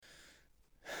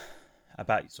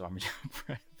about. So I'm really out of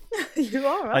breath. You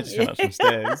are, aren't I just you? ran up some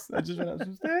stairs. I just ran up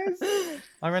some stairs.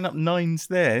 I ran up 9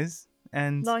 stairs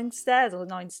and 9 stairs or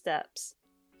 9 steps?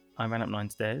 I ran up 9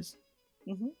 stairs.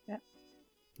 Yeah. Do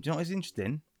you know what is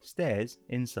interesting? Stairs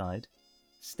inside,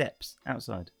 steps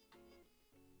outside.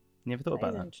 You ever thought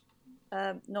about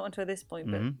that? Not until this point,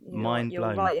 but Mind you're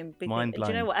blown. right in big. Mind Do you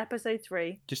know blown. what? Episode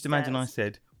 3. Just imagine I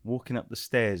said walking up the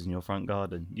stairs in your front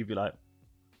garden. You'd be like,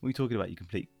 "What are you talking about? You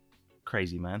complete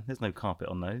crazy man. There's no carpet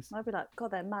on those." I'd be like,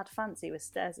 God, they're mad fancy with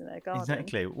stairs in their garden.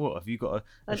 Exactly. What have you got?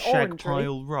 A An shag orangery.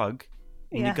 pile rug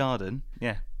in your garden?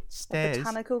 Yeah. Stairs. A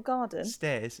botanical garden.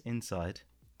 Stairs inside.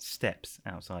 Steps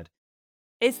outside.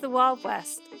 It's the Wild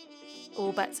West.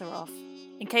 All bets are off.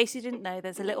 In case you didn't know,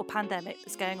 there's a little pandemic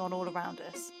that's going on all around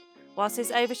us. Whilst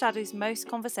this overshadows most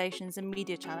conversations and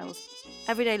media channels,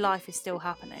 everyday life is still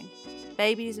happening.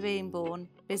 Babies are being born,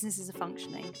 businesses are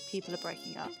functioning, people are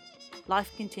breaking up.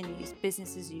 Life continues,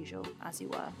 business as usual, as you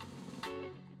were.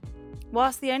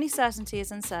 Whilst the only certainty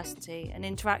is uncertainty and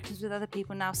interactions with other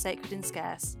people now sacred and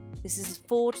scarce, this has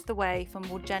forged the way for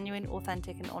more genuine,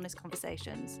 authentic and honest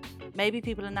conversations. Maybe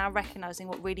people are now recognising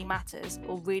what really matters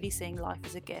or really seeing life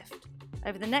as a gift.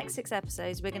 Over the next 6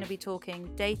 episodes, we're going to be talking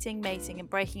dating, mating and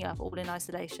breaking up all in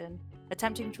isolation,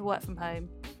 attempting to work from home,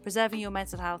 preserving your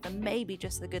mental health and maybe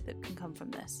just the good that can come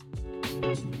from this.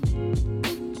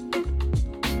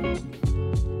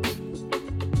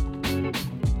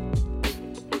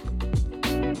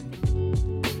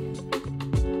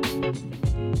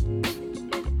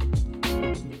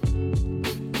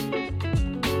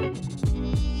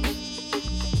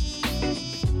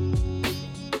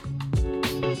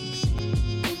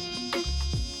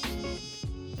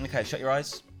 Okay, shut your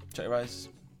eyes. Shut your eyes.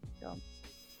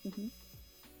 Mm-hmm.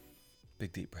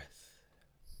 Big deep breath.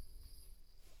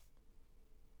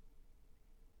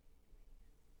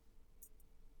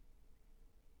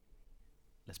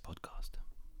 Let's podcast.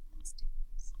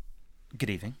 Good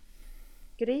evening.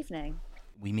 Good evening.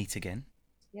 We meet again.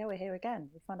 Yeah, we're here again.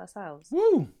 We find ourselves.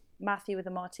 Woo! Matthew with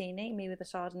a martini, me with a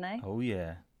Chardonnay. Oh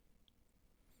yeah.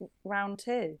 Round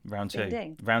 2. Round 2. Ding,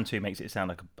 ding. Round 2 makes it sound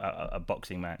like a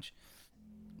boxing match.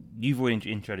 You've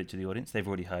already introed it to the audience. They've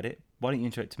already heard it. Why don't you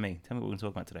intro it to me? Tell me what we're going to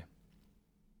talk about today.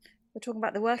 We're talking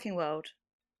about the working world.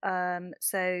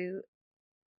 So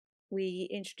we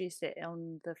introduced it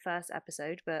on the first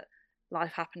episode, but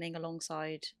life happening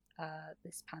alongside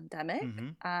this pandemic. Mm-hmm.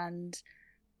 And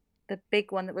the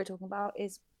big one that we're talking about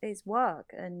is work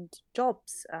and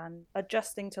jobs and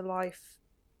adjusting to life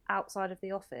outside of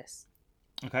the office.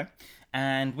 Okay.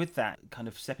 And with that, kind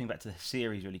of stepping back to the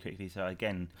series really quickly. So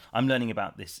again, I'm learning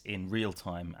about this in real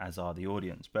time, as are the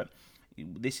audience. But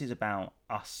this is about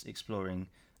us exploring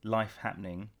life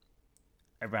happening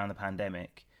around the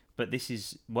pandemic. But this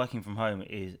is working from home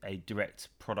is a direct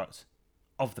product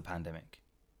of the pandemic.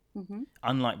 Mm-hmm.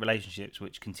 Unlike relationships,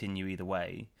 which continue either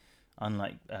way,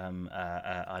 unlike,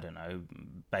 I don't know,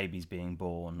 babies being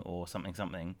born or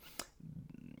something,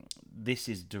 this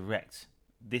is direct.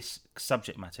 This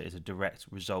subject matter is a direct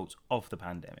result of the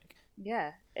pandemic.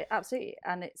 Yeah, absolutely.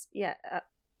 And it's, you're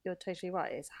totally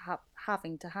right. It's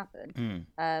having to happen.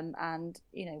 And,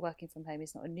 working from home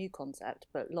is not a new concept,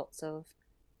 but lots of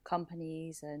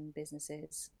companies and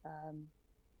businesses,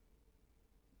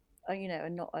 are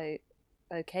not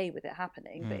okay with it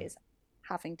happening, but it's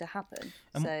having to happen.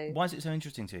 And so why is it so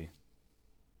interesting to you?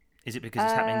 Is it because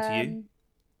it's happening to you?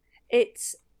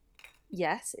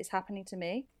 Yes, it's happening to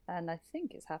me, and I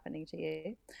think it's happening to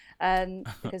you,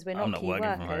 because we're I'm not not key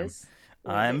working workers.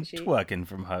 I'm working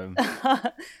from home.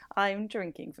 I'm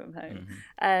drinking from home.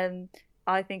 Mm-hmm.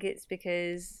 I think it's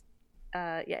because,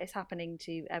 it's happening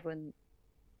to everyone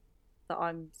that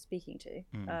I'm speaking to,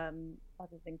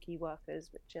 other than key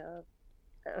workers, which are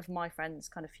of my friends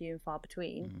kind of few and far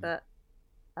between. But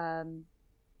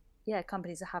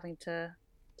companies are having to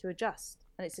adjust.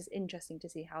 And it's just interesting to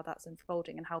see how that's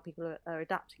unfolding and how people are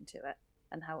adapting to it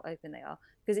and how open they are.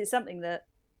 Because it's something that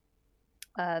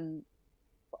I,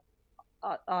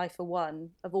 for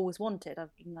one, have always wanted.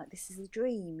 I've been like, this is a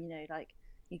dream, like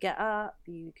you get up,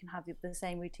 you can have the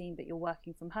same routine, but you're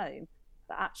working from home.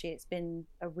 But actually, it's been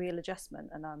a real adjustment,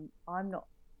 and I'm not,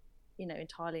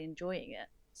 entirely enjoying it.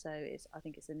 So I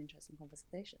think it's an interesting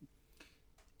conversation.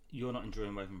 You're not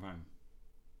enjoying working from home?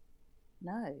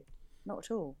 No, not at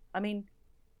all. I mean,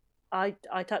 I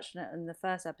touched on it in the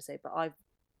first episode, but I've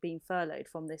been furloughed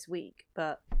from this week.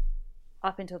 But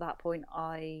up until that point,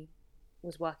 I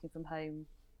was working from home.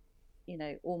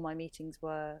 All my meetings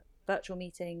were virtual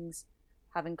meetings,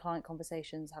 having client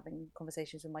conversations, having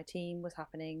conversations with my team was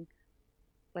happening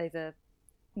over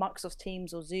Microsoft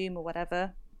Teams or Zoom or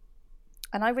whatever.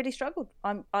 And I really struggled.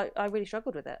 I really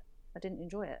struggled with it. I didn't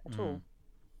enjoy it at Mm. all.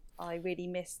 I really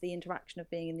miss the interaction of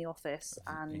being in the office,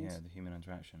 and Yeah, the human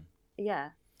interaction.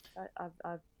 yeah,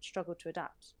 I've struggled to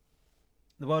adapt.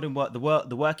 The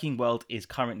working world is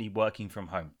currently working from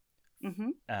home.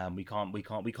 Hmm. We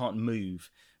can't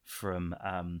move from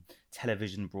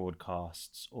television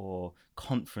broadcasts or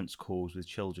conference calls with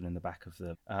children in the back of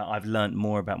the. I've learnt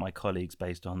more about my colleagues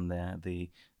based on the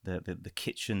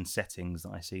kitchen settings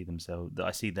that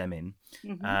I see them in,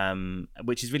 Hmm.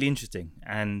 which is really interesting,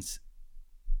 and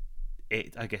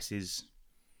it I guess is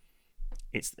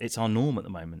it's our norm at the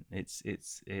moment. It's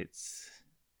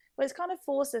Well, it's kind of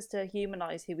forced us to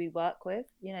humanize who we work with.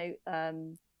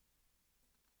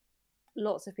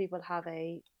 Lots of people have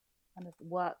a kind of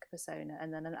work persona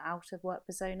and then an out of work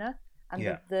persona, and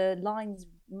yeah the lines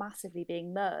massively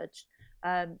being merged.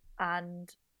 And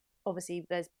obviously,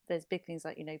 there's big things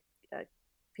like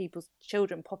people's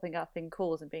children popping up in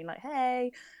calls and being like,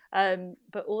 "Hey,"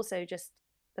 but also just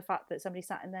the fact that somebody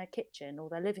sat in their kitchen or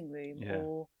their living room yeah.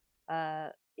 or uh,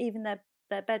 even their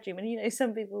bedroom. And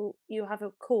some people, you have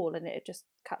a call and it just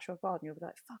catch you off guard and you'll be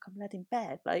like, "Fuck, I'm led in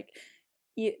bed." Like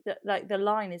the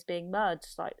line is being merged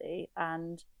slightly,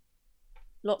 and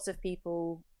lots of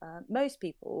people, most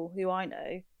people who I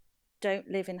know, don't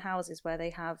live in houses where they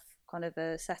have kind of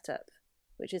a setup,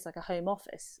 which is like a home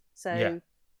office. Yeah. So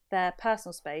their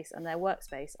personal space and their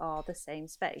workspace are the same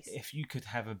space. If you could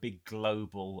have a big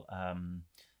global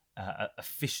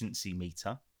efficiency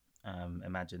meter,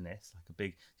 imagine this like a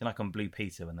big, like on Blue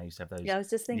Peter when they used to have those, Yeah, I was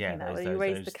just thinking that where you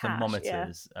raise the cash. Yeah.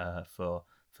 thermometers for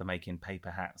making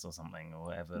paper hats or something or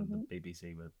whatever Mm-hmm. the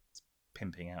BBC were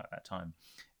pimping out at that time.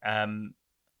 Um,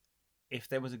 if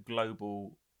there was a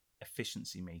global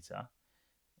efficiency meter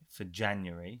for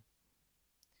January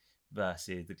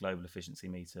versus the global efficiency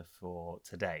meter for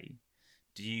today,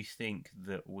 do you think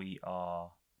that we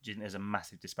are? Do you think there's a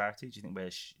massive disparity? Do you think we're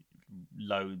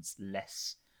loads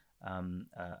less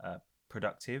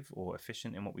productive or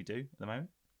efficient in what we do at the moment?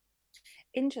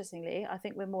 Interestingly, I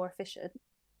think we're more efficient.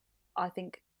 I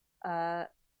think, and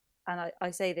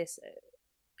I say this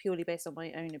purely based on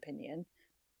my own opinion,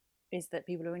 is that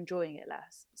people are enjoying it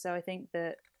less. So I think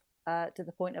that to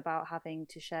the point about having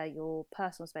to share your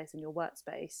personal space and your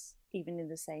workspace, even in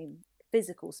the same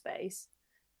physical space,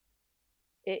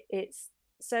 it's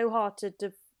so hard to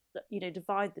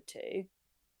divide the two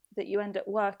that you end up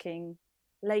working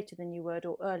later than you would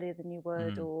or earlier than you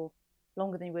would Mm. or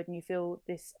longer than you would, and you feel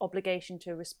this obligation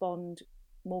to respond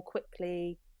more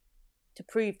quickly to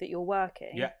prove that you're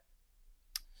working. Yeah.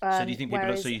 So do you think people are?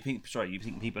 Whereas, You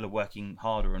think people are working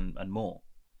harder and more?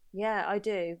 yeah, I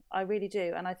do. I really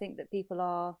do. And I think that people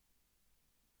are,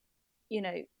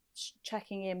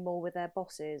 checking in more with their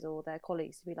bosses or their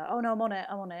colleagues to be like, "Oh no, I'm on it,"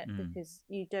 Mm. because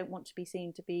you don't want to be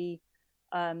seen to be,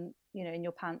 in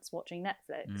your pants watching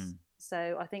Netflix. Mm.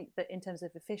 So I think that in terms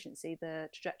of efficiency, the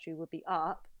trajectory would be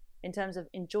up. In terms of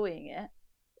enjoying it,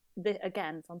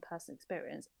 again, from personal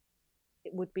experience,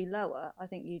 it would be lower. I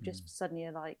think you just suddenly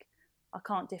are like, I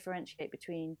can't differentiate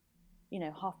between,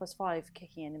 5:30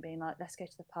 kicking in and being like, let's go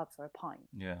to the pub for a pint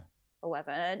Yeah. or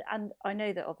whatever. And I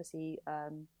know that obviously,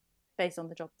 based on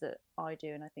the job that I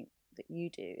do, and I think that you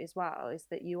do as well, is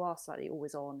that you are slightly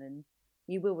always on and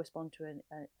you will respond to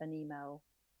an email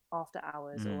after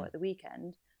hours or Mm. at the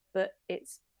weekend, but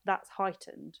that's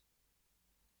heightened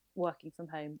working from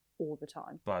home all the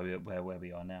time. By where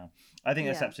we are now, I think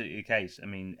that's Yeah. absolutely the case. I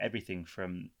mean, everything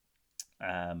from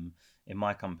in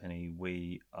my company,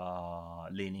 we are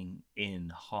leaning in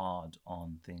hard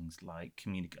on things like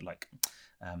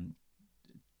um,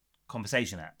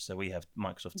 conversation apps. So we have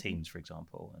Microsoft Mm-hmm. Teams, for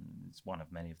example, and it's one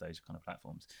of many of those kind of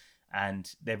platforms.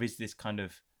 And there is this kind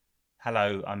of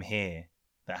 "hello, I'm here"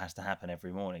 that has to happen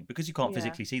every morning because you can't Yeah.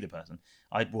 physically see the person.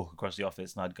 I'd walk across the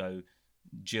office and I'd go,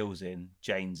 "Jill's in,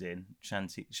 Jane's in,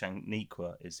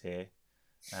 Shaniqua is here."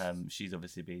 She's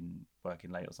obviously been working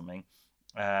late or something.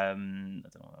 I don't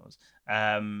know what that was.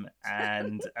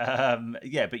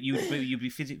 Yeah, but you'd be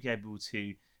physically able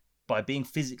to, by being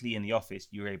physically in the office,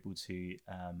 you're able to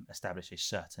establish a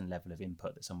certain level of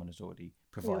input that someone has already You're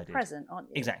provided. present, aren't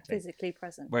you? Exactly. Physically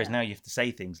present. Whereas Yeah. now you have to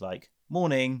say things like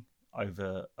 "morning"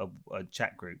 over a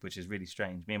chat group, which is really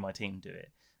strange. Me and my team do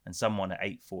it, and someone at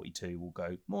 8:42 will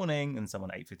go "morning," and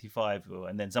someone at 8:55,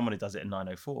 and then someone who does it at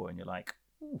 9:04, and you're like,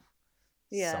 "Ooh,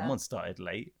 Yeah. someone started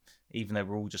late," even though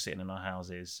we're all just sitting in our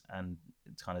houses, and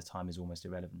kind of time is almost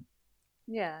irrelevant.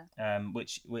 Yeah.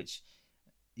 Which,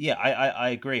 yeah, I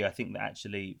agree. I think that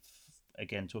actually,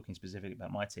 again, talking specifically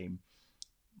about my team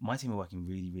are working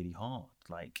really, really hard.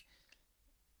 Like,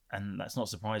 and that's not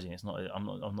surprising. It's not.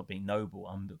 I'm not being noble.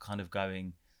 I'm kind of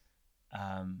going.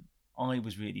 I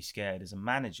was really scared as a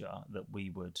manager that we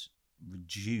would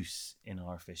reduce in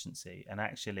our efficiency. And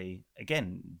actually,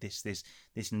 again, this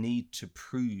need to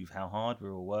prove how hard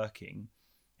we're all working.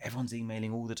 Everyone's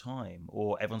emailing all the time,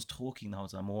 or everyone's talking the whole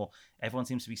time, or everyone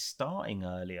seems to be starting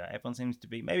earlier. Everyone seems to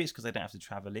be, maybe it's because they don't have to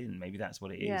travel in. Maybe that's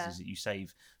what it is that you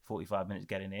save 45 minutes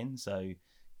getting in. So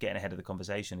getting ahead of the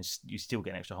conversation is, you still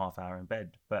get an extra half hour in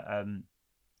bed. But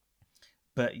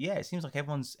yeah, it seems like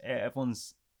everyone's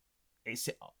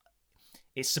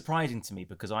it's surprising to me,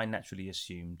 because I naturally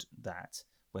assumed that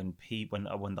when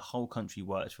the whole country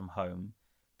works from home,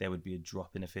 there would be a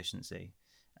drop in efficiency.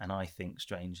 And I think,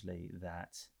 strangely,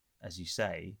 that, as you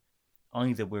say,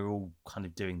 either we're all kind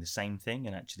of doing the same thing,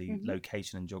 and actually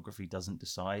location and geography doesn't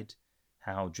decide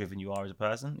how driven you are as a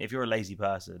person. If you're a lazy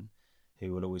person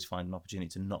who will always find an opportunity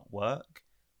to not work,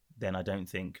 then I don't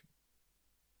think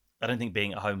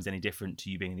being at home is any different to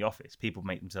you being in the office. People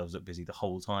make themselves look busy the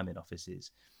whole time in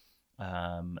offices.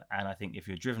 And I think if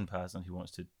you're a driven person who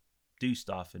wants to do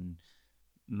stuff and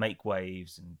make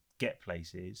waves and get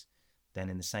places, then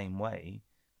in the same way,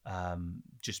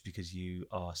 just because you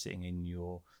are sitting in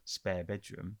your spare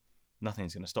bedroom,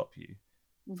 nothing's going to stop you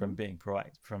from being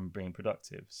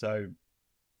productive. So,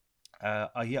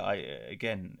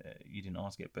 again, you didn't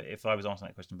ask it, but if I was asking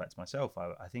that question back to myself,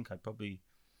 I think we're probably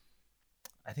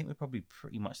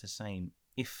pretty much the same,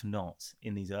 if not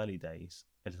in these early days,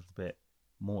 a little bit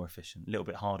more efficient, a little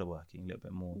bit harder working, a little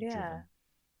bit more driven.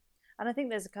 And I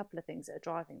think there's a couple of things that are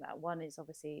driving that. One is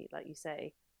obviously, like you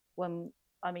say,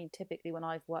 typically when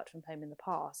I've worked from home in the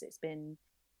past, it's been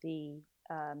the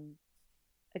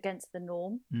against the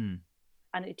norm,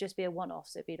 and it'd just be a one-off.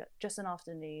 So it'd be like just an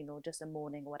afternoon or just a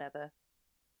morning or whatever.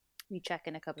 You check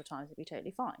in a couple of times, it'd be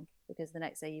totally fine, because the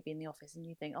next day you'd be in the office and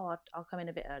you think, oh, I'll come in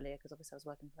a bit earlier because obviously I was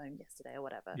working from home yesterday or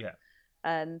whatever.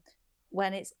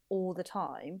 When it's all the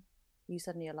time, you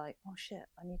suddenly are like, oh shit,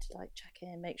 I need to like check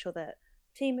in, make sure that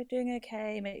team are doing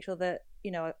okay, make sure that,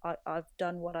 you know, I've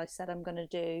done what I said I'm going to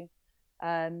do.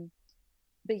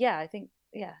 But yeah, I think,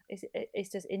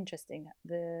 it's just interesting,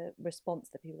 the response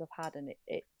that people have had, and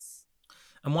it's.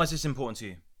 And why is this important to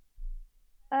you?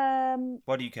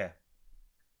 Why do you care?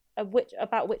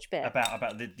 About which bit?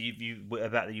 About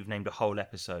that you've named a whole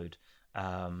episode,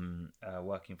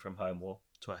 working from home, or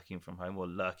twerking from home, or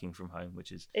lurking from home,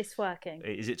 which is... It's twerking.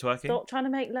 Is it twerking? Stop trying to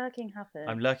make lurking happen.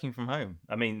 I'm lurking from home.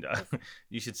 I mean,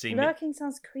 you should see me. Lurking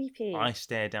sounds creepy. I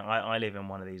stare down... I live in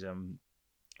one of these...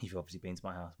 You've obviously been to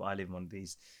my house, but I live in one of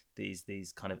these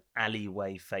kind of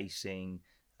alleyway facing...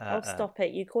 stop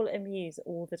it. You call it a muse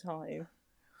all the time.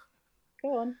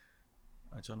 Go on.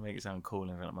 I'm trying to make it sound cool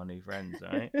in front of my new friends,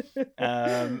 right?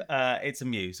 It's a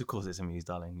muse. Of course it's a muse,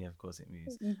 darling. Yeah, of course it's a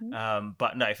muse.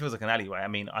 But no, it feels like an alleyway. I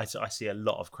mean, I see a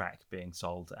lot of crack being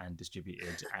sold and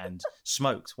distributed and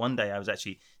smoked. One day I was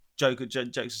actually,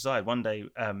 jokes aside, one day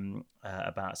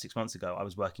about 6 months ago, I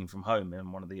was working from home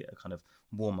in one of the kind of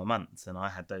warmer months, and I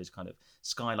had those kind of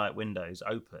skylight windows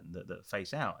open that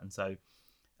face out. And so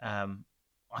I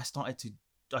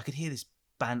could hear this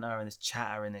banter and this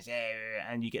chatter and this,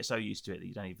 and you get so used to it that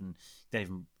you don't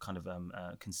even kind of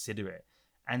consider it.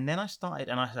 And then I started,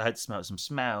 and I had smelled some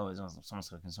smells. Someone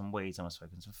smoking some weed, someone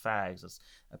smoking some fags,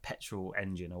 a petrol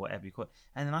engine or whatever you call it.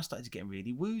 And then I started to get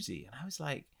really woozy, and I was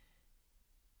like,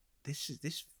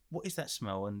 "This what is that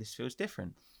smell?" And this feels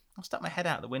different. I stuck my head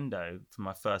out the window from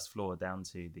my first floor down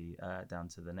to the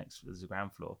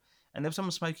ground floor, and there was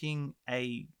someone smoking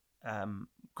a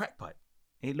crack pipe.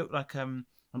 It looked like an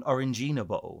Orangina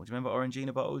bottle. Do you remember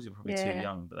Orangina bottles? You're probably too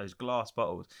young, but those glass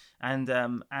bottles. And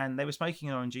they were smoking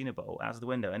an Orangina bottle out of the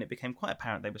window, and it became quite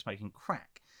apparent they were smoking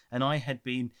crack. And I had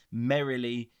been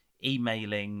merrily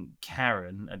emailing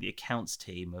Karen at the accounts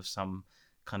team of some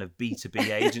kind of B2B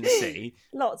agency.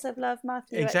 Lots of love,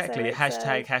 Matthew. Exactly.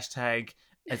 Hashtag.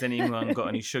 Has anyone got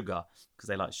any sugar? Because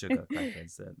they like sugar,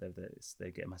 crackheads.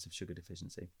 They get a massive sugar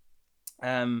deficiency.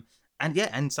 So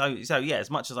as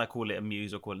much as I call it a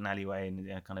muse or call it an alleyway,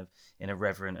 and kind of in a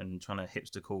reverent and trying to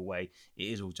hipster cool way, it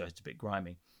is all just a bit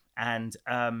grimy. And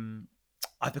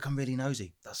I've become really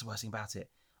nosy. That's the worst thing about it.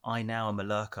 I now am a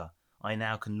lurker. I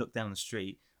now can look down the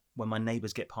street when my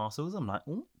neighbours get parcels. I'm like,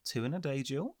 oh, 2 in a day,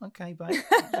 Jill. Okay, babe.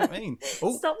 What do you mean?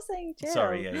 Oh, stop saying Jill.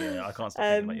 Sorry, yeah. I can't stop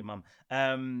thinking about your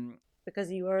mum.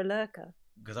 Because you were a lurker.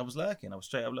 Because I was lurking. I was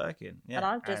straight up lurking. Yeah. And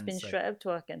I've just been straight up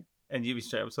twerking. And you be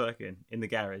straight up twerking in the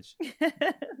garage.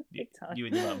 Big time. You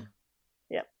and your mum.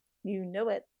 Yep, you know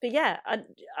it. But yeah,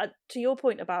 to your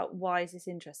point about why is this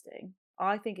interesting,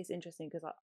 I think it's interesting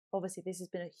because obviously this has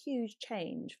been a huge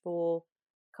change for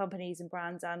companies and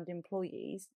brands and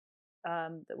employees,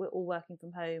 that we're all working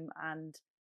from home and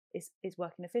it's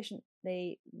working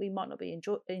efficiently. We might not be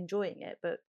enjoying it,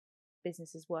 but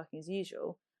business is working as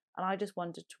usual. And I just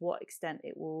wondered to what extent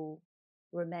it will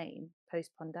remain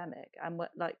post pandemic, and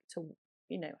what, like, to,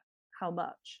 you know, how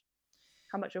much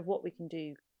of what we can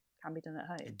do can be done at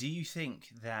home. Do you think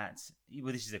that?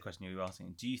 Well, this is the question you were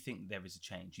asking. Do you think there is a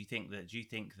change? Do you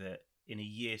think that in a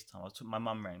year's time? My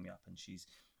mum rang me up, and she's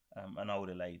an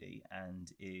older lady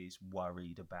and is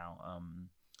worried about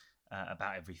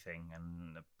everything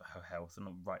and her health, and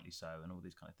rightly so, and all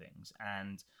these kind of things.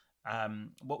 And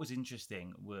what was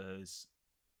interesting was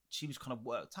she was kind of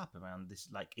worked up around this,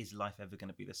 like, is life ever going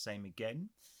to be the same again?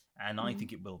 And I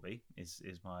think it will be. Is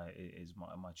my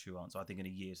true answer. I think in a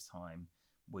year's time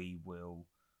we will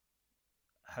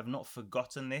have not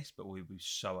forgotten this, but we'll be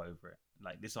so over it.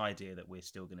 Like, this idea that we're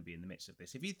still going to be in the midst of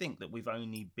this. If you think that we've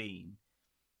only been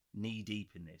knee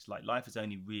deep in this, like, life has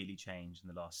only really changed in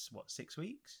the last 6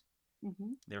 weeks.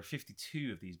 Mm-hmm. There are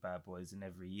 52 of these bad boys in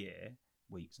every year.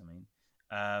 Weeks, I mean.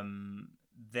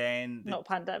 Then not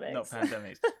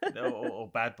pandemics, or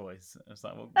bad boys. It's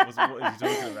like, what is he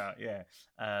talking about? Yeah,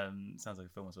 sounds like a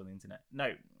film I saw on the internet.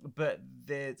 No, but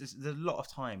there's a lot of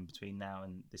time between now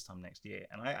and this time next year,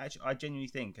 and I genuinely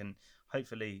think, and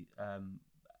hopefully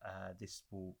this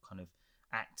will kind of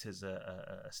act as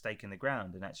a stake in the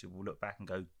ground, and actually we'll look back and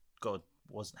go, God,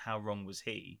 how wrong was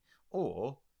he,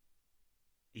 or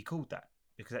he called that.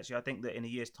 Because actually, I think that in a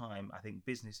year's time, I think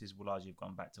businesses will largely have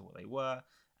gone back to what they were.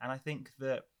 And I think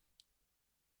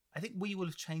we will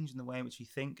have changed in the way in which we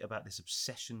think about this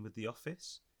obsession with the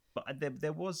office. But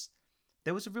there was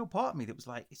a real part of me that was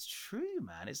like, it's true,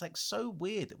 man. It's like so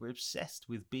weird that we're obsessed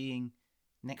with being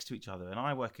next to each other. And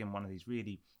I work in I'm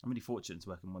really fortunate to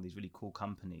work in one of these really cool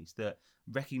companies that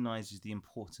recognizes the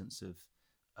importance of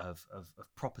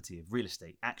property, of real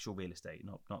estate, actual real estate,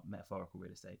 not metaphorical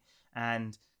real estate.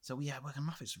 And so we work in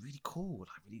office. It's really cool.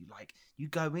 I really like, you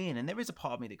go in, and there is a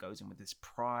part of me that goes in with this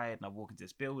pride, and I walk into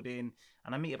this building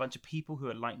and I meet a bunch of people who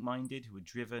are like-minded, who are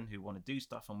driven, who want to do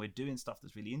stuff, and we're doing stuff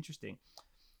that's really interesting.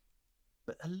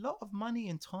 But a lot of money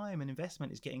and time and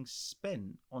investment is getting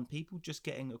spent on people just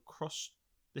getting across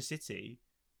the city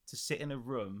to sit in a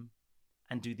room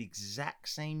and do the exact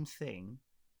same thing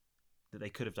that they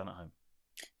could have done at home.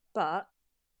 But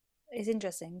it's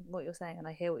interesting what you're saying, and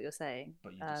I hear what you're saying.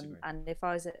 But you disagree. And if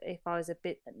I was a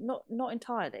bit, not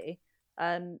entirely,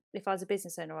 if I was a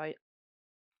business owner, I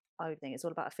would think it's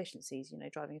all about efficiencies,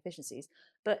 driving efficiencies.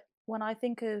 But when I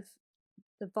think of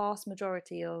the vast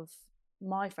majority of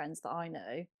my friends that I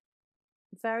know,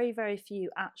 very, very few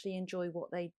actually enjoy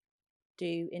what they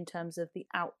do in terms of the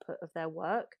output of their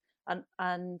work,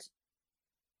 and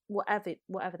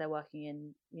whatever they're working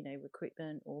in,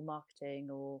 recruitment or marketing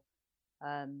or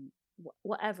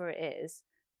whatever it is.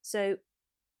 So,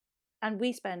 and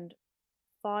we spend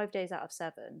 5 days out of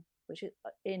 7, which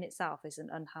in itself is an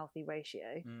unhealthy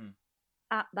ratio,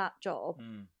 at that job.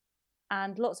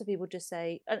 And lots of people just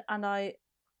say, and I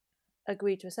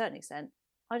agree to a certain extent,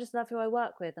 I just love who I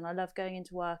work with, and I love going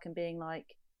into work and being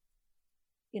like,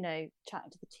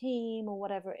 chatting to the team or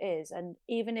whatever it is. And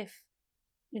even if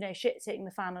shit's hitting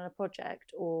the fan on a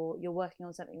project, or you're working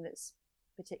on something that's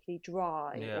particularly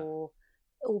dry, or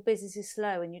business is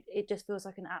slow and it just feels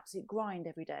like an absolute grind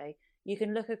every day, you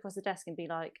can look across the desk and be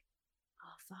like,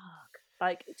 oh fuck,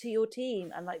 like, to your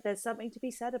team, and like, there's something to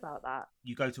be said about that.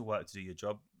 You go to work to do your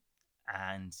job,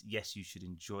 and yes, you should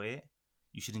enjoy it.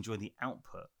 You should enjoy the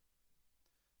output,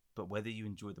 but whether you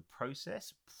enjoy the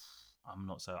process, I'm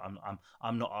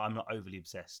not overly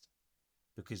obsessed.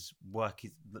 Because work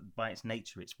is, by its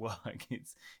nature, it's work.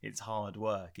 It's hard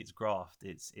work. It's graft.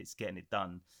 It's getting it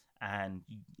done. And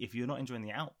if you're not enjoying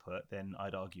the output, then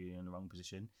I'd argue you're in the wrong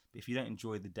position. But if you don't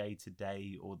enjoy the day to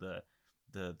day, or the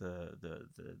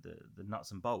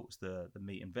nuts and bolts, the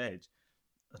meat and veg,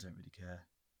 I don't really care.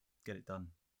 Get it done.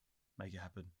 Make it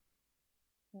happen.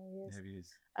 There it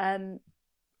is.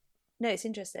 No, it's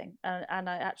interesting, and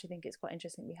I actually think it's quite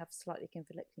interesting. We have slightly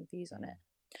conflicting views on it.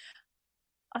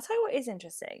 I'll tell you what is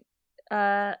interesting.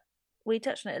 We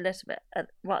touched on it a little bit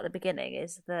right at the beginning,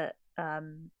 is that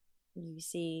you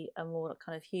see a more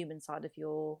kind of human side of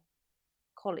your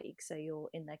colleagues. So you're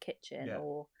in their kitchen,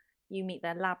 or you meet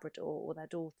their Labrador or their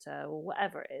daughter or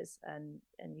whatever it is, and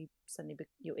you suddenly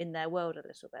you're in their world a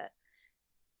little bit.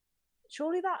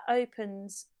 Surely that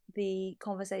opens the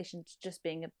conversation to just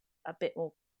being a bit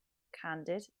more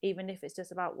candid, even if it's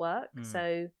just about work.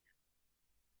 So,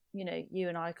 you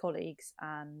and I are colleagues,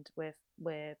 and we're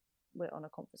on a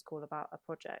conference call about a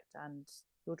project, and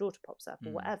your daughter pops up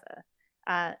or whatever,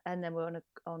 and then we're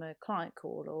on a client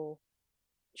call, or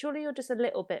surely you're just a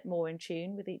little bit more in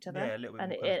tune with each other, a little bit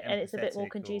and more and it's a bit more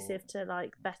conducive to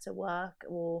like better work,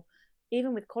 or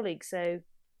even with colleagues. So,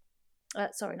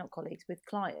 sorry, not colleagues, with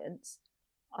clients.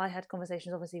 I had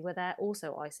conversations obviously where they're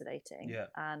also isolating, Yeah.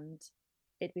 and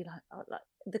it'd be like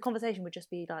the conversation would just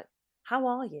be like, how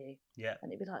are you? Yeah.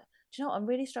 And it'd be like, do you know what, I'm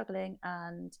really struggling,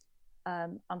 and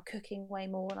I'm cooking way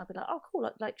more. And I'd be like, oh cool,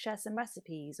 like share some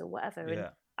recipes or whatever. Yeah. And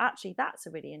actually that's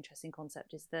a really interesting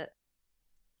concept, is that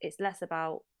it's less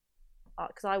about,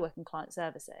 because I work in client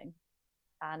servicing,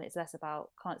 and it's less about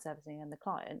client servicing and the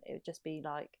client. It would just be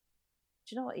like,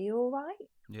 do you know what, are you all right?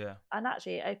 Yeah. And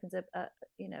actually it opens up a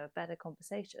better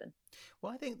conversation.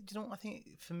 Well, I think, do you know what I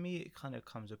think for me it kind of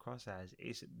comes across as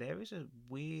is there is a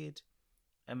weird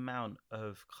amount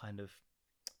of kind of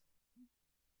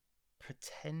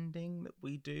pretending that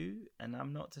we do, and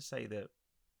I'm not to say that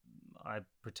I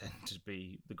pretend to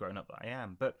be the grown up that I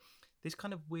am, but this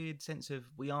kind of weird sense of,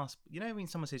 we ask, you know, when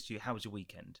someone says to you, how was your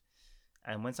weekend?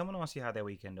 And when someone asks you how their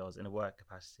weekend was in a work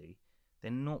capacity,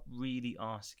 they're not really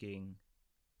asking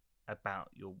about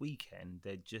your weekend.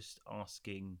 They're just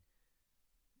asking,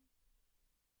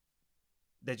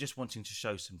 they're just wanting to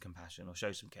show some compassion or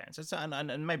show some care. So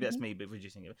and maybe that's me, but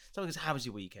reducing it. So goes, how was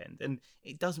your weekend? And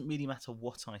it doesn't really matter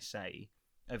what I say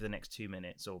over the next 2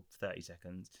 minutes or 30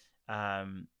 seconds.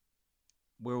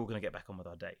 We're all going to get back on with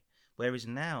our day. Whereas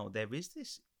now there is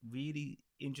this really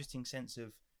interesting sense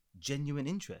of genuine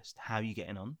interest. How are you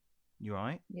getting on? You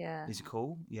right? Yeah. Is it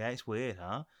cool? Yeah, it's weird,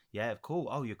 huh? Yeah, cool.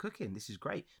 Oh, you're cooking. This is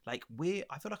great. Like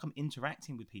I feel like I'm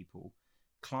interacting with people,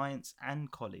 clients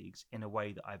and colleagues, in a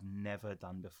way that I've never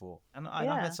done before. And I've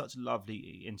had such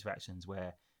lovely interactions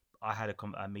where I had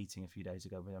a meeting a few days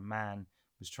ago where a man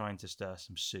was trying to stir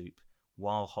some soup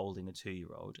while holding a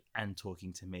 2-year-old and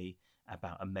talking to me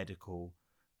about a medical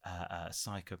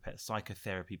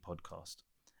psychotherapy podcast.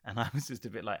 And I was just a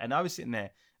bit like, and I was sitting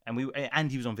there,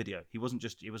 and he was on video. It wasn't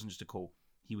just a call.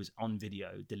 He was on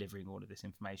video delivering all of this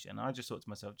information. And I just thought to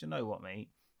myself, do you know what, mate?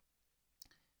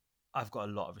 I've got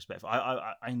a lot of respect for.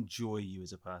 I enjoy you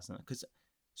as a person, because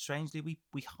strangely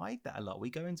we hide that a lot. We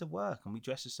go into work and we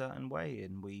dress a certain way,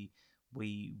 and we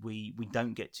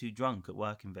don't get too drunk at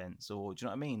work events, or do you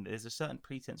know what I mean? There's a certain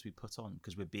pretense we put on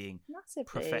because we're being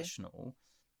professional,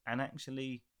 and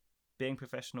actually being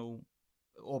professional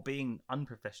or being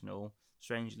unprofessional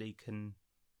strangely can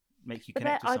make you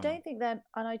connect with someone.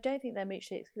 I don't think they're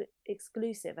mutually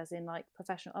exclusive, as in like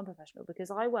professional, unprofessional,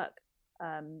 because I work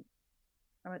and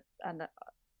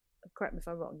correct me if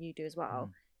I'm wrong, you do as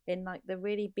well, in like the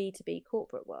really B2B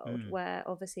corporate world, where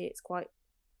obviously it's quite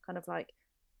kind of like,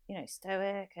 you know,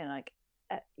 stoic, and like,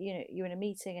 you know, you're in a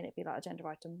meeting and it'd be like agenda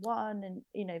item 1, and,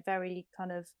 you know, very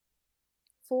kind of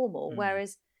formal.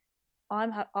 Whereas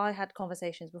I had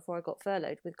conversations before I got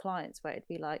furloughed with clients where it'd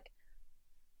be like,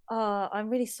 I'm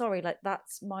really sorry, like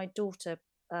that's my daughter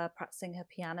practicing her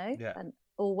piano, and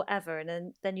or whatever,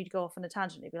 and then you'd go off on a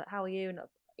tangent. You'd be like, how are you? And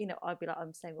you know, I'd be like,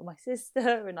 I'm staying with my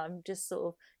sister, and I'm just sort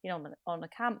of, you know, on a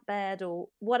camp bed or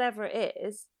whatever it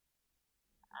is.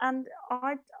 And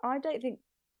I don't think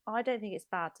it's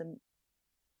bad to,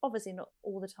 obviously not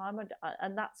all the time,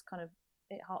 and that's kind of,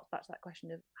 it harks back to that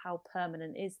question of how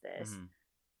permanent is this.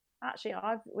 Actually,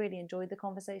 I've really enjoyed the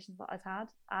conversations that I've had,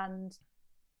 and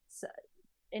so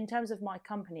in terms of my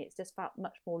company, it's just felt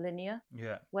much more linear.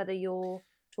 Whether you're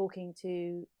talking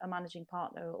to a managing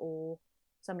partner or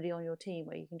somebody on your team,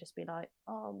 where you can just be like,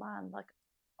 oh man, like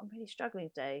I'm really struggling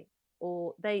today,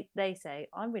 or they say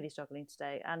I'm really struggling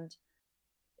today, and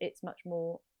it's much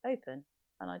more open.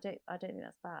 And I don't think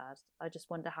that's bad. I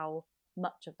just wonder how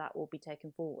much of that will be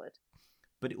taken forward.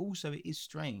 But it is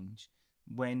strange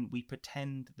when we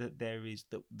pretend that there is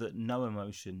that no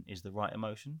emotion is the right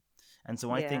emotion. And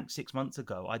so I think 6 months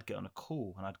ago I'd get on a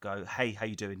call and I'd go, hey, how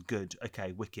you doing? Good.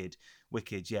 Okay, wicked,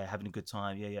 yeah, having a good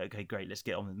time. Yeah, okay, great, let's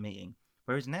get on with the meeting.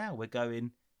 Whereas now we're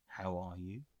going, how are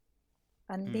you?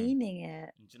 And meaning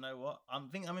it. Do you know what? I'm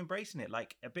embracing it,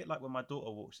 like a bit like when my daughter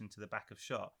walks into the back of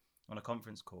shot on a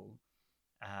conference call,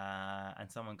 and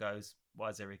someone goes, why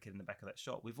is there a kid in the back of that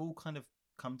shot? We've all kind of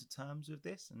come to terms with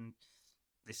this, and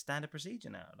this standard procedure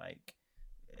now. Like,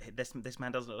 this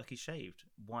man doesn't look like he's shaved.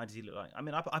 Why does he look like? I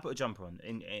mean, I put a jumper on.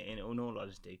 In all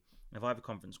honesty, if I have a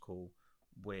conference call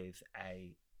with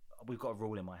we've got a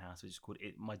rule in my house which is called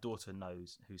my daughter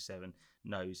knows, who's 7,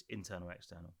 knows internal,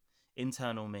 external.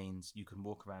 Internal means you can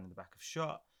walk around in the back of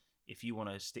shot. If you want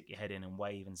to stick your head in and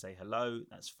wave and say hello,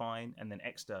 that's fine. And then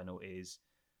external is,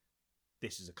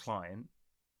 this is a client.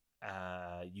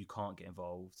 You can't get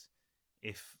involved.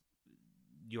 If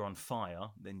you're on fire,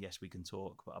 then yes, we can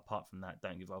talk. But apart from that,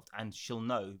 don't get involved. And she'll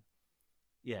know.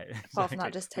 Yeah. Apart from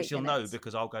that, just take she'll minutes. know,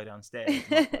 because I'll go downstairs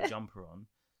and I'll put a jumper on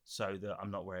so that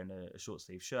I'm not wearing a short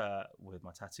sleeve shirt with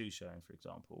my tattoo showing, for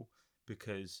example.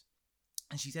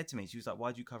 And she said to me, she was like,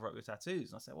 why do you cover up your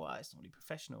tattoos? And I said, well, it's not really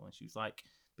professional. And she was like,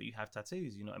 but you have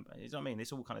tattoos. You know what I mean?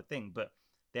 This all kind of thing. But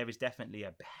there is definitely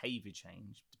a behaviour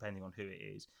change depending on who it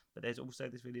is. But there's also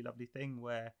this really lovely thing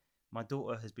where my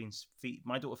daughter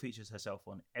features herself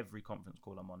on every conference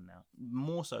call I'm on now.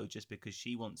 More so just because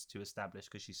she wants to establish,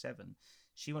 because she's 7,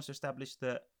 she wants to establish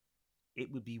that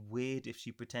it would be weird if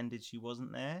she pretended she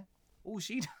wasn't there. All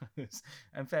she does,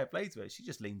 and fair play to her, she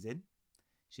just leans in.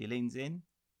 She leans in.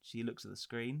 She looks at the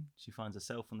screen. She finds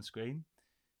herself on the screen.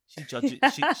 She judges.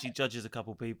 she judges a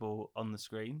couple people on the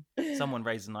screen. Someone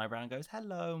raises an eyebrow and goes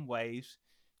hello and waves.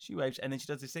 She waves, and then she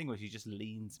does this thing where she just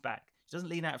leans back. She doesn't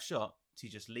lean out of shot. She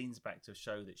just leans back to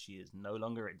show that she is no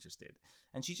longer interested,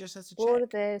 and she just has to check. All of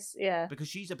this, yeah.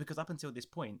 Because up until this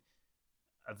point,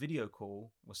 a video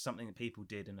call was something that people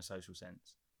did in a social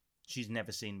sense. She's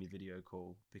never seen me video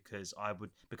call because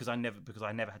I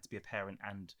never had to be a parent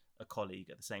and a colleague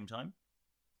at the same time.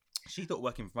 She thought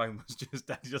working from home was just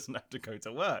Daddy doesn't have to go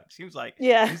to work. She was like,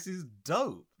 yeah, this is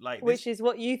dope. Like, which is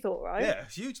what you thought, right? Yeah,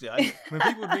 hugely. When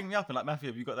people would ring me up and like, Matthew,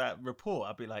 have you got that report?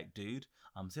 I'd be like, dude,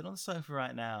 I'm sitting on the sofa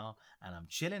right now and I'm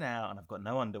chilling out and I've got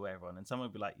no underwear on. And someone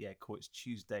would be like, yeah, cool, it's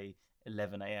Tuesday,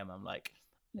 11 a.m. I'm like,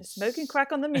 smoking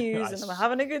crack on the muse and I'm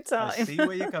having a good time. I see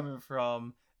where you're coming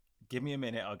from. Give me a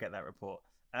minute, I'll get that report.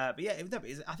 But yeah,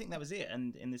 I think that was it.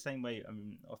 And in the same way,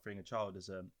 I'm offering a child as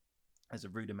a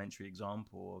rudimentary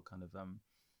example or kind of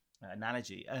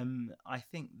analogy. I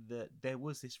think that there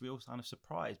was this real sign of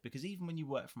surprise because even when you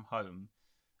work from home,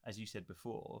 as you said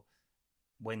before,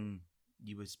 when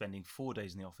you were spending 4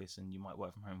 days in the office and you might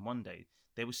work from home 1 day,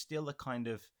 there was still a kind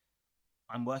of,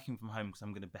 I'm working from home because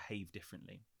I'm going to behave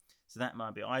differently. So that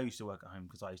might be, I used to work at home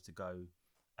because I used to go,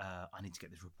 I need to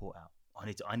get this report out. I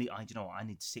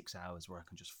need 6 hours where I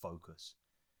can just focus.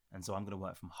 And so I'm going to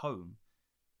work from home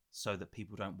so that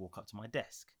people don't walk up to my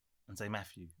desk and say,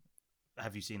 Matthew,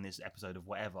 have you seen this episode of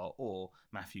whatever? Or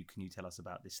Matthew, can you tell us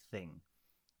about this thing?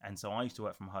 And so I used to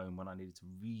work from home when I needed to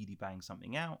really bang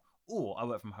something out, or I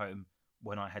worked from home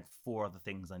when I had 4 other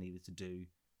things I needed to do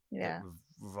that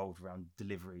revolved around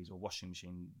deliveries or washing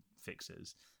machine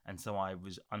fixes. And so I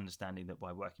was understanding that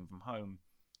by working from home,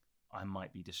 I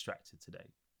might be distracted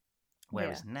today.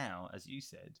 Whereas now, as you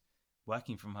said,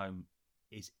 working from home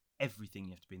is everything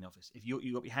you have to be in the office. If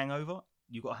you got a hangover,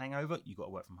 you got to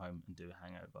work from home and do a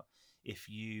hangover. If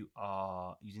you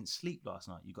didn't sleep last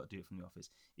night, you got to do it from the office.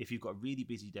 If you've got a really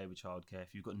busy day with childcare,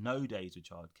 if you've got no days with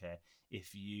childcare,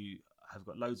 if you have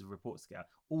got loads of reports to get out,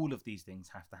 all of these things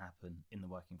have to happen in the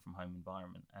working from home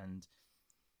environment. And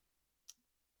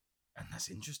that's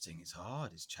interesting. It's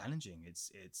hard. It's challenging.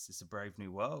 It's a brave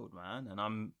new world, man. And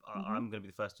I'm going to be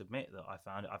the first to admit that I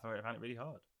found it really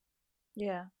hard.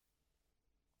 Yeah.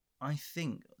 I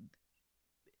think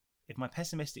if my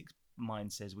pessimistic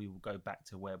mind says we will go back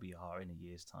to where we are in a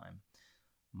year's time,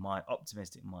 my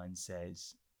optimistic mind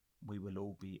says we will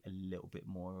all be a little bit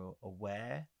more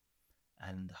aware,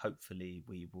 and hopefully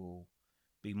we will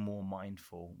be more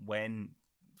mindful when,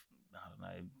 I don't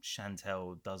know,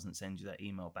 Chantel doesn't send you that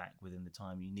email back within the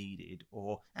time you needed,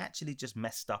 or actually just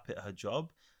messed up at her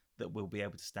job, that we'll be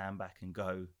able to stand back and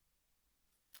go,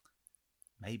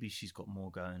 maybe she's got more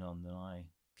going on than I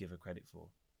give her credit for.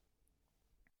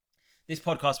 This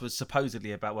podcast was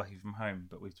supposedly about working from home,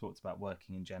 but we've talked about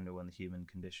working in general and the human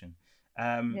condition.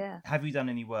 Have you done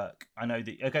any work? I know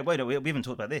that. Okay, wait, we haven't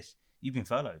talked about this. You've been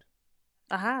furloughed.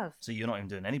 I have. So you're not even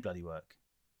doing any bloody work.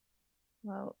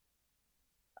 Well,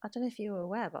 I don't know if you were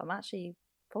aware, but I'm actually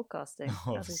podcasting.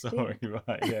 Oh, sorry,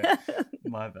 right, yeah.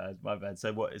 My bad.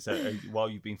 So while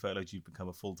you've been furloughed, you've become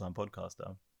a full-time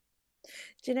podcaster.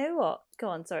 Do you know what? Go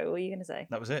on, sorry, what were you going to say?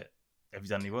 That was it. Have you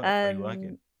done any work? Are you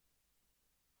working?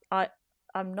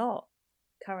 I'm not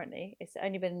currently. It's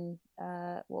only been,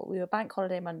 we were bank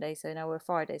holiday Monday, so now we're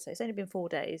Friday, so it's only been 4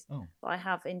 days. Oh. But I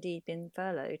have indeed been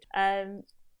furloughed. And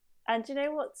do you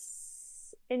know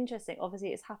what's interesting? Obviously,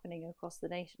 it's happening across the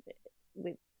nation,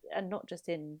 and not just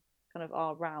in kind of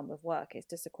our realm of work. It's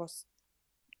just across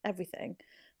everything.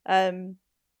 And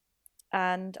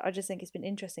I just think it's been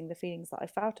interesting, the feelings that I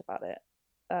felt about it,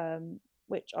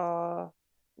 which are,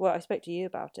 well, I spoke to you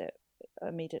about it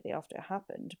immediately after it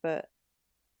happened, but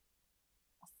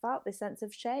I felt this sense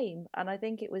of shame, and I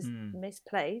think it was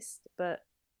misplaced, but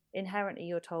inherently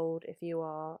you're told if you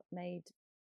are made,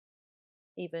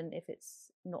 even if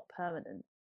it's not permanent,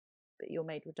 but you're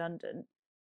made redundant,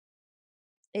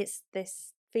 it's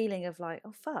this feeling of like,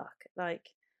 oh fuck, like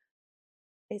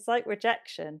it's like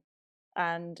rejection.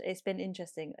 And it's been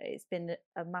interesting. It's been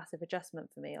a massive adjustment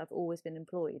for me. I've always been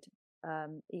employed,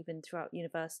 even throughout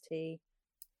university.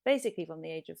 Basically, from the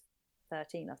age of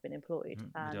 13, I've been employed.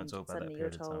 We don't talk about that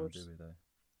period of time, do we,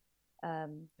 though?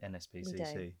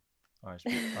 NSPCC.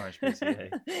 RSPCA,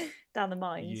 down the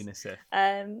mines. UNICEF.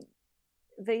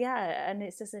 But yeah, and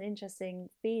it's just an interesting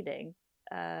feeling.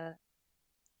 Of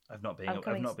not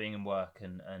being in work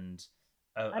and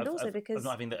also because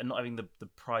not having the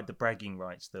pride, the bragging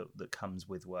rights that comes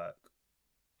with work.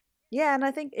 Yeah, and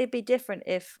I think it'd be different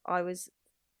if I was.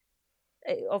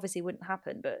 It obviously wouldn't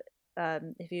happen, but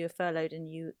if you were furloughed and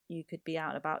you could be out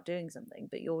and about doing something,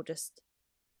 but you're just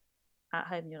at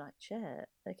home, and you're like, shit,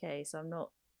 okay, so I'm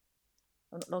not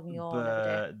logging on every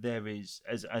day. But there is,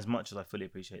 as much as I fully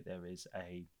appreciate, there is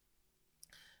a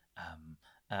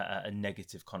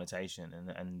negative connotation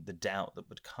and the doubt that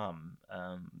would come.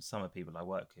 Some of the people I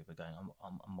work with are going,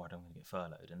 I'm worried I'm going to get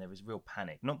furloughed, and there is real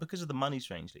panic, not because of the money,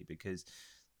 strangely, because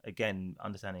again,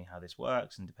 understanding how this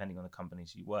works and depending on the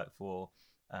companies you work for,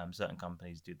 certain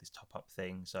companies do this top-up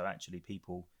thing, so actually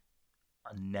people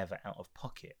are never out of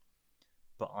pocket.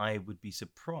 But I would be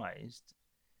surprised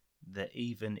that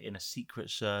even in a secret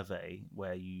survey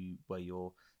where your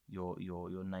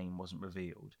name wasn't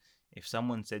revealed, if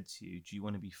someone said to you, do you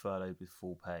want to be furloughed with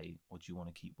full pay or do you want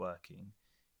to keep working,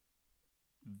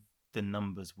 the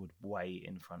numbers would weigh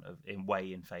in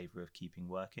favor of keeping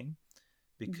working,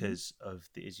 because of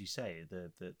the, as you say,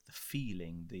 the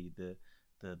feeling,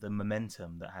 the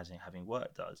momentum that having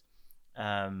work does,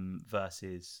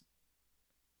 versus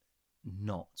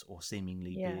not, or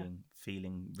seemingly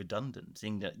feeling redundant,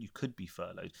 seeing that you could be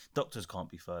furloughed. Doctors can't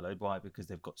be furloughed. Why? Because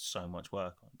they've got so much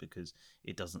work on, because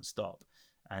it doesn't stop,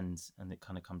 and it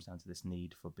kind of comes down to this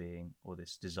need for being, or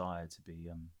this desire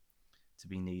to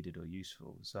be needed or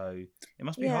useful. So it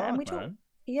must be hard, man.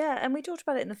 And we talked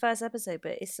about it in the first episode,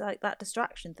 but it's like that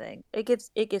distraction thing. It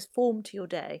gives form to your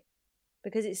day,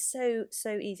 because it's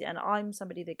so easy. And I'm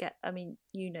somebody that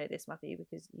you know this, Matthew,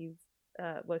 because you've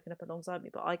woken up alongside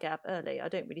me, but I get up early. I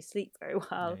don't really sleep very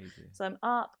well. Yeah, so I'm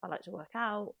up. I like to work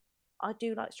out. I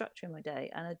do like structuring my day,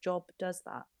 and a job does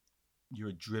that. You're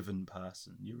a driven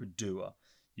person. You're a doer.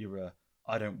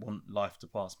 I don't want life to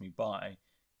pass me by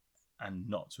and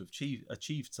not to have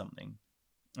achieved something.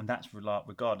 And that's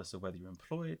regardless of whether you're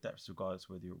employed, that's regardless of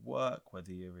whether you're at work,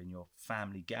 whether you're in your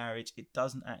family garage. It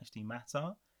doesn't actually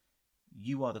matter.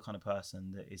 You are the kind of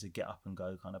person that is a get up and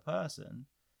go kind of person,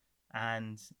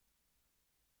 and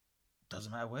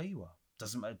doesn't matter where you are.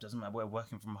 Doesn't matter whether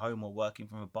working from home or working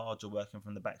from a barge or working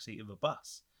from the backseat of a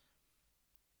bus.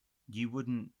 You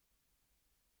wouldn't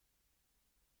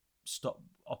stop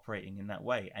operating in that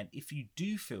way. And if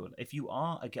you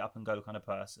are a get up and go kind of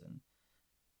person,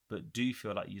 but do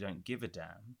feel like you don't give a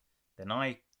damn, then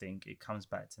I think it comes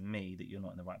back to me that you're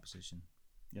not in the right position.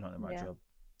 You're not in the right job.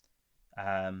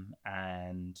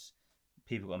 And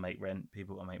people got to make rent,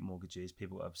 people got to make mortgages,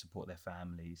 people got to support their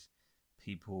families,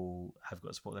 people have got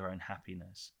to support their own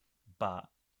happiness. But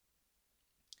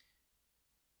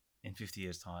in 50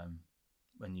 years' time,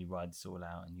 when you ride this all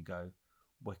out and you go,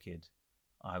 wicked,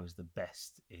 I was the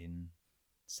best in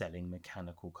selling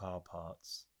mechanical car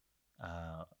parts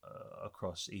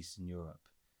across Eastern Europe,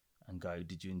 and go,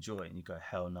 did you enjoy it? And you go,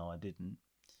 hell no, I didn't.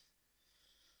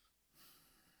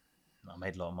 I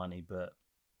made a lot of money, but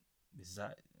is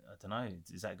that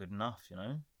good enough?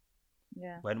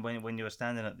 Yeah. When you're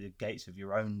standing at the gates of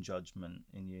your own judgment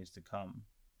in years to come,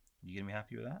 you gonna be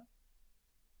happy with that?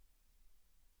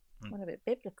 Went a bit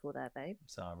biblical there, babe.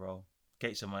 So I roll.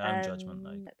 Gates of my own judgment,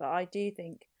 though. But I do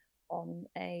think, on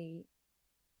a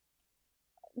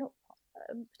not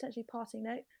potentially parting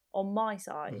note, on my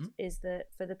side, is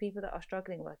that for the people that are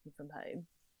struggling working from home,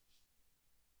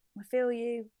 I feel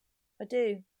you. I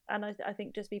do. And I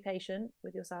think just be patient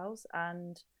with yourselves,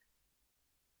 and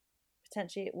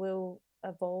potentially it will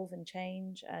evolve and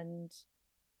change. And,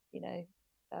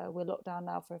 we're locked down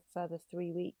now for a further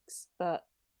 3 weeks. But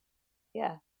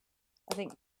yeah, I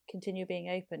think continue being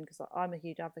open, because I'm a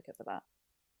huge advocate for that.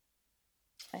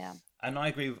 I am. And I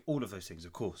agree with all of those things,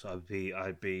 of course. I'd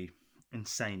be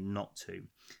insane not to.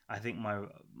 I think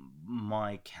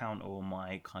my counter, or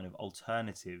my kind of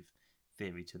alternative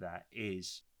theory to that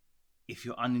is, if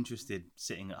you're uninterested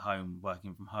sitting at home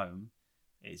working from home,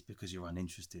 it's because you're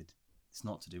uninterested. It's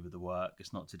not to do with the work.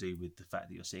 It's not to do with the fact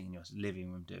that you're sitting in your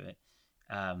living room doing it.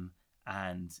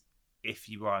 And if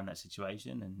you are in that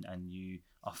situation and you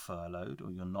are furloughed,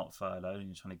 or you're not furloughed and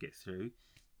you're trying to get through,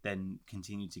 then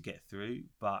continue to get through,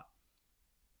 but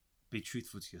be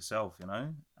truthful to yourself,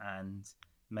 and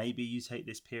maybe you take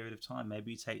this period of time,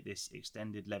 maybe you take this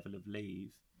extended level of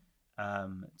leave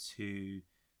to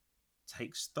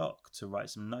take stock, to write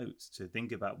some notes, to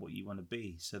think about what you want to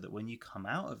be, so that when you come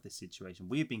out of this situation,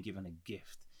 we've been given a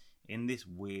gift in this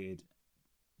weird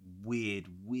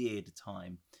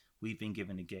time. We've been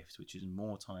given a gift, which is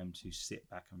more time to sit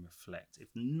back and reflect. If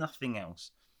nothing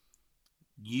else,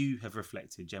 you have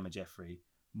reflected, Gemma Jeffrey,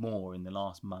 more in the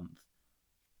last month,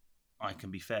 I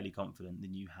can be fairly confident,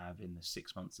 than you have in the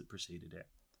 6 months that preceded it.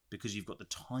 Because you've got the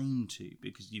time to,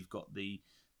 because you've got the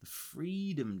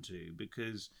freedom to,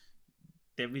 because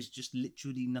there is just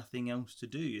literally nothing else to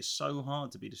do. It's so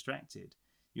hard to be distracted.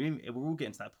 We're all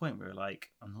getting to that point where we're like,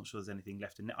 I'm not sure there's anything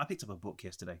left in there. I picked up a book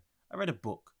yesterday. I read a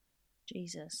book.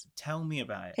 Jesus. Tell me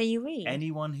about it. Can you read?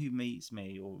 Anyone who meets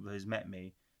me or has met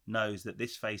me knows that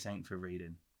this face ain't for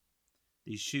reading.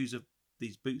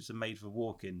 These boots are made for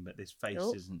walking, but this face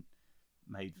isn't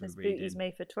made for reading. This boot is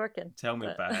made for twerking. Tell me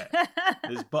about it.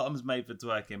 This bottom's made for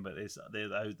twerking, but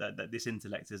this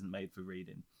intellect isn't made for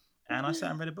reading. And I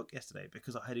sat and read a book yesterday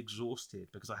because I had exhausted,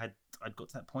 because I'd got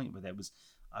to that point where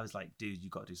I was like, dude, you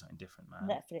got to do something different, man.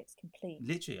 Netflix complete.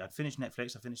 Literally, I'd finished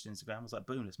Netflix, I finished Instagram, I was like,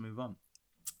 boom, let's move on.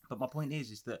 But my point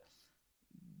is that,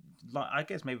 like, I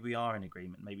guess maybe we are in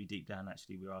agreement. Maybe deep down,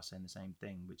 actually, we are saying the same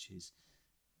thing, which is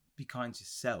be kind to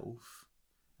yourself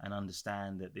and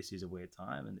understand that this is a weird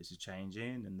time and this is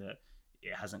changing and that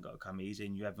it hasn't got to come easy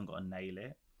and you haven't got to nail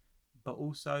it. But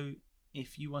also,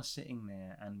 if you are sitting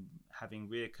there and having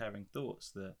reoccurring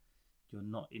thoughts that you're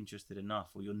not interested enough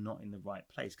or you're not in the right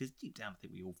place, because deep down I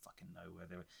think we all fucking know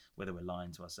whether we're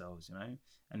lying to ourselves, you know.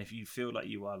 And if you feel like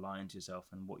you are lying to yourself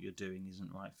and what you're doing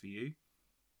isn't right for you,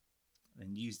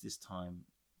 then use this time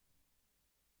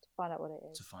to find out what it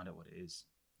is.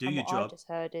 Do your job. I just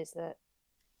heard is that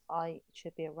I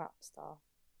should be a rap star.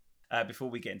 Before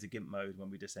we get into GIMP mode, when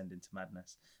we descend into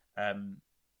madness,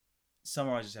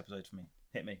 summarize this episode for me.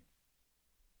 Hit me.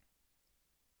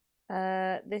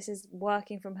 This is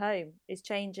working from home. It's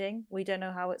changing. We don't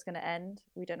know how it's going to end.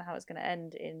 We don't know how it's going to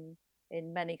end in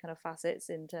many kind of facets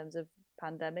in terms of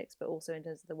pandemics, but also in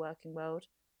terms of the working world.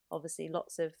 Obviously,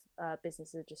 lots of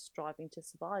businesses are just striving to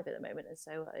survive at the moment, and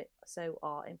so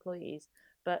are employees.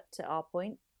 But to our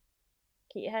point,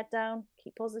 keep your head down,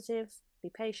 keep positive, be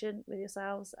patient with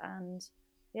yourselves, and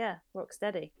yeah, rock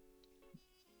steady.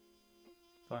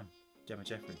 Fine. Gemma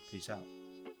Jeffrey, peace out.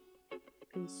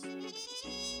 Peace.